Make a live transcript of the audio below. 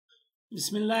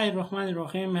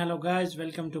Bismillahirrahmanirrahim. Hello guys,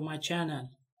 welcome to my channel.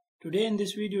 Today in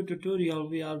this video tutorial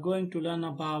we are going to learn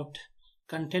about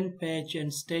content page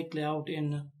and stack layout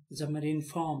in Xamarin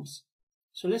Forms.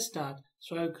 So let's start.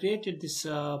 So I've created this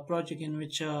project in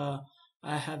which I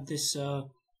have this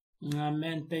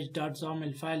main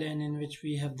page.xaml file, and in which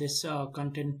we have this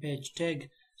content page tag.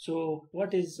 So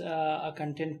what is a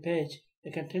content page?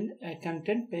 A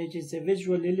content page is a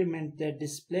visual element that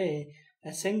displays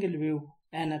a single view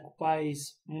and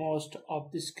occupies most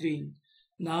of the screen.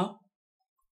 Now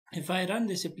if I run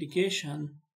this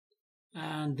application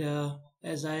and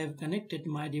as I have connected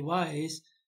my device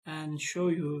and show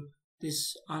you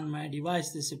this on my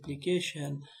device, this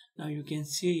application, now you can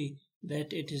see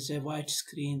that it is a white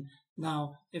screen.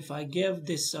 Now if I give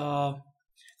this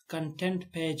content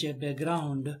page a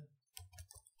background,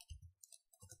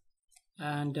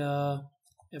 and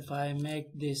if I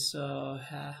make this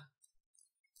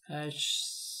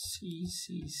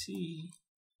HCCC,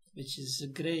 which is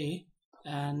gray,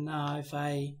 and now if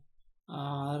I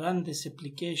run this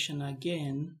application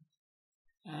again,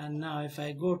 and now if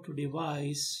I go to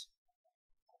device,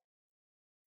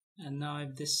 and now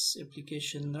if this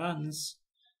application runs,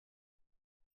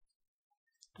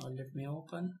 let me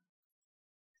open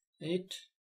it.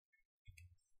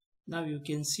 Now you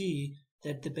can see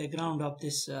that the background of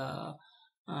this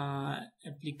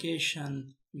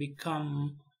application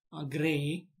become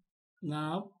gray.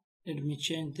 Now let me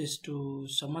change this to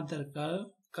some other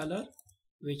color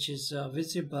which is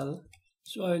visible.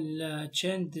 So I'll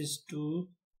change this to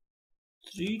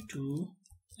 32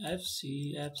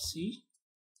 FC,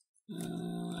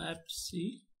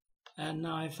 and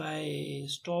now if I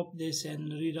stop this and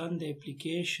rerun the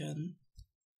application,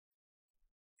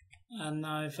 and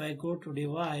now if I go to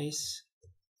device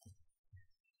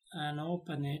and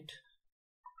open it,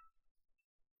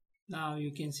 now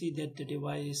you can see that the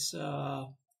device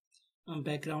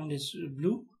background is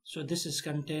blue. So this is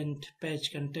content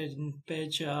page.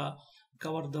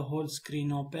 Cover the whole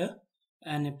screen of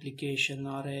an application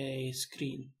or a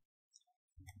screen.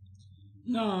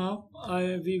 Now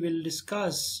we will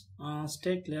discuss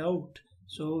stack layout.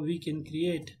 So we can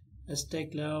create a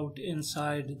stack layout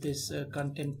inside this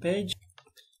content page.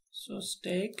 So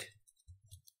stack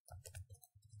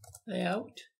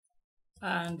layout,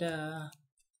 and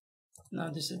now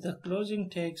this is the closing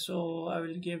tag, so I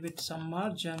will give it some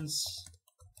margins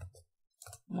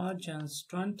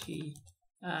 20,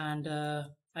 and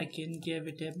I can give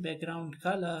it a background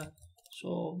color,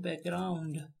 so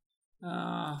background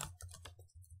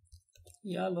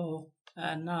yellow.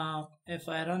 And now if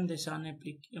I run this on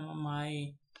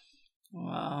my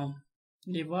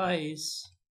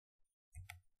device,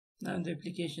 now the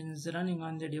application is running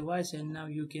on the device, and now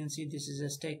you can see this is a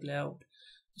stack layout.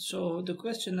 So the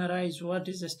question arises, what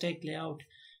is a stack layout?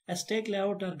 A stack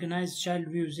layout organizes child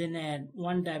views in a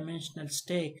one-dimensional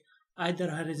stack, either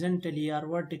horizontally or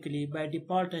vertically. By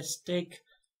default, a stack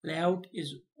layout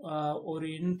is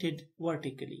oriented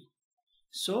vertically.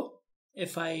 So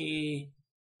if I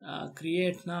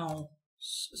create now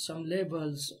some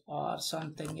labels or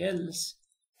something else,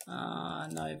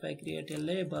 now if I create a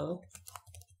label,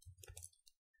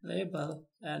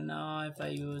 and now if I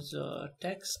use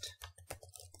text,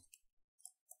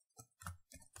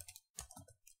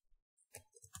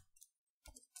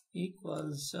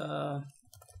 equals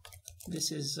this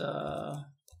is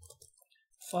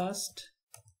first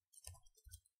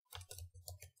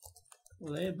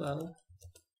label,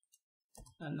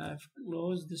 and I've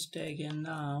closed this tag, and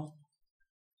now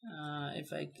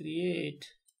if I create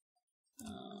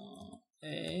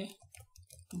a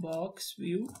box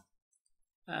view,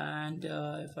 and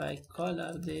if I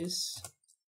color this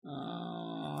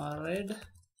red,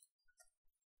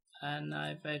 and now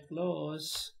if I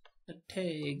close the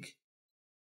tag,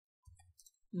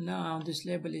 now this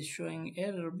label is showing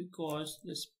error because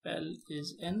the spell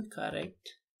is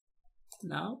incorrect.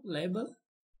 Now label,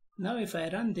 now if I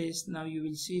run this, now you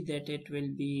will see that it will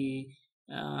be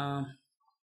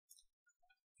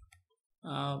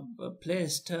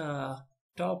placed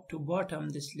top to bottom.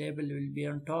 This label will be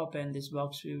on top and this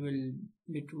box view will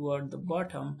be toward the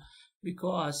bottom,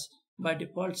 because by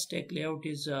default stack layout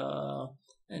is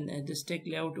and the stack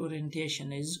layout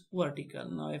orientation is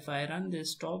vertical. Now if I run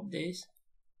this, stop this,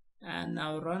 and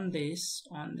now run this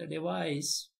on the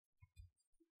device,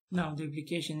 now the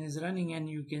application is running, and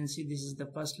you can see this is the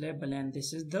first label and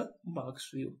this is the box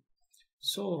view.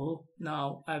 So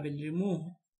now I will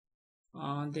remove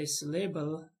this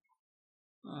label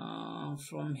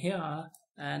from here,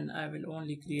 and I will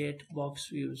only create box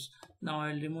views. Now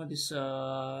I'll remove this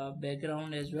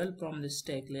background as well from the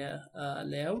stack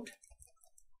layout.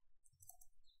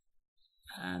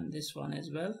 and this one as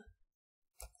well.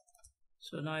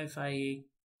 So now if I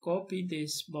copy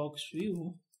this box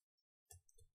view,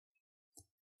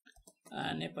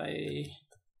 and if I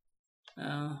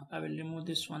will remove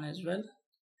this one as well,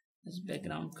 this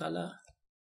background color,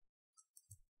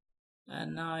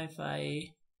 and now if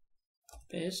I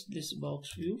paste this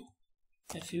box view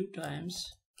a few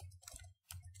times,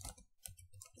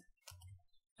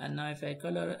 and now if I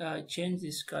change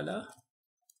this color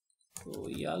to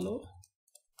yellow,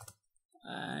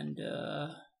 and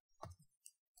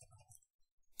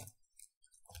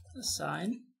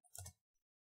assign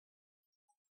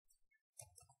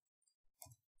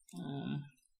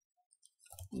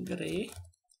gray,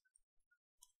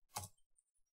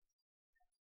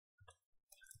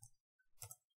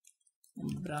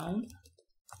 brown,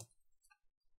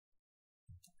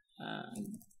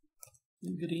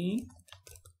 green,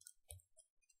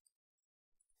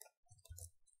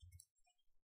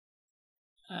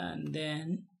 and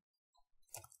then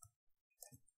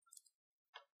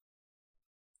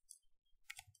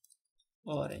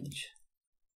orange.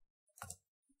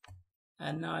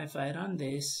 And now if I run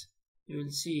this, you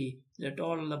will see that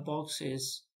all the box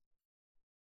views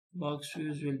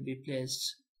will be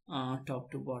placed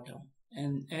top to bottom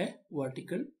in a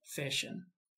vertical fashion.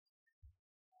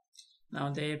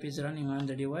 Now the app is running on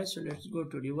the device, so let's go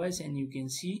to device, and you can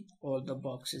see all the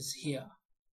boxes here.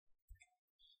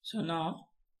 So now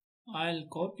I'll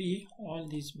copy all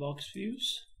these box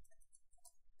views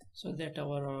so that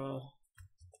our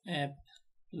app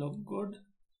look good.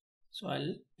 So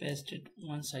I'll paste it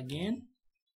once again,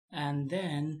 and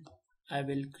then I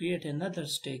will create another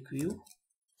stack view,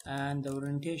 and the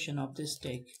orientation of this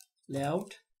stack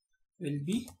layout will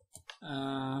be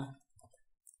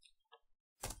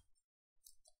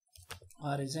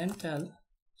horizontal,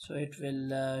 so it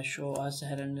will show us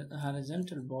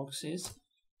horizontal boxes.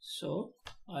 So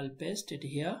I'll paste it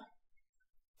here,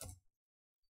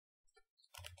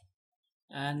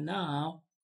 and now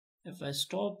if I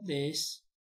stop this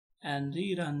and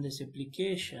rerun this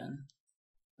application,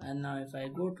 and now if I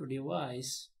go to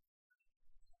device,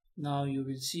 now you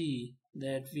will see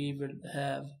that we will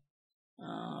have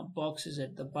boxes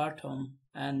at the bottom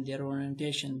and their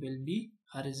orientation will be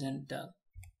horizontal.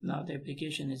 Now the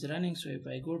application is running, so if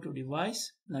I go to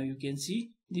device, now you can see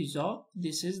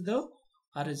this is the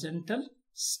horizontal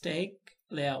stack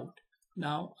layout.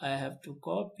 Now I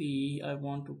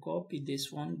want to copy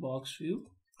this one box view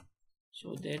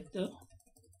so that the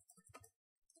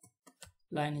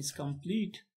line is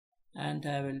complete, and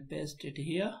I will paste it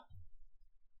here.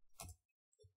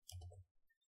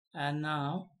 And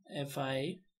now if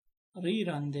I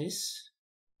rerun this,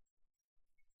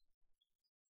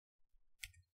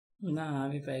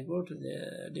 now if I go to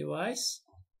the device,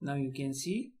 now you can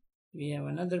see we have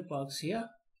another box here.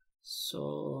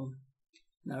 So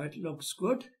now it looks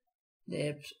good, the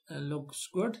app looks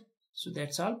good. So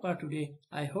that's all for today.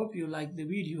 I hope you like the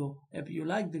video. If you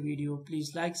like the video,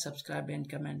 please like, subscribe and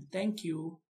comment. Thank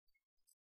you.